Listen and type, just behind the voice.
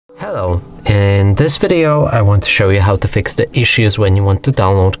Hello, in this video I want to show you how to fix the issues when you want to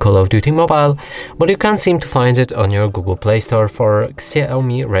download Call of Duty Mobile, but you can't seem to find it on your Google Play Store for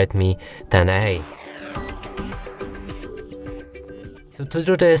Xiaomi Redmi 10A. So to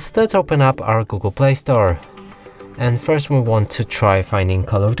do this, let's open up our Google Play Store. And first we want to try finding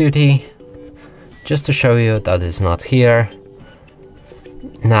Call of Duty, just to show you that it's not here.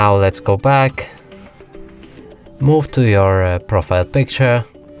 Now let's go back, move to your profile picture.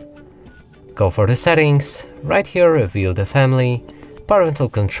 Go for the settings, right here review the family, parental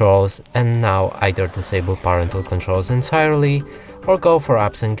controls, and now either disable parental controls entirely or go for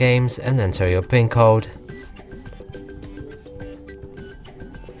apps and games and enter your PIN code.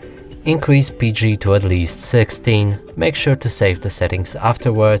 Increase PG to at least 16, make sure to save the settings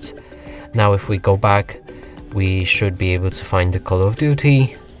afterwards. Now if we go back, we should be able to find the Call of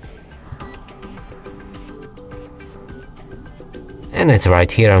Duty. And it's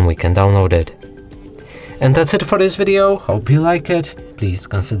right here and we can download it. And that's it for this video. Hope you like it. Please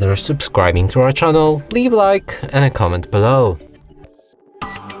consider subscribing to our channel, leave a like and a comment below.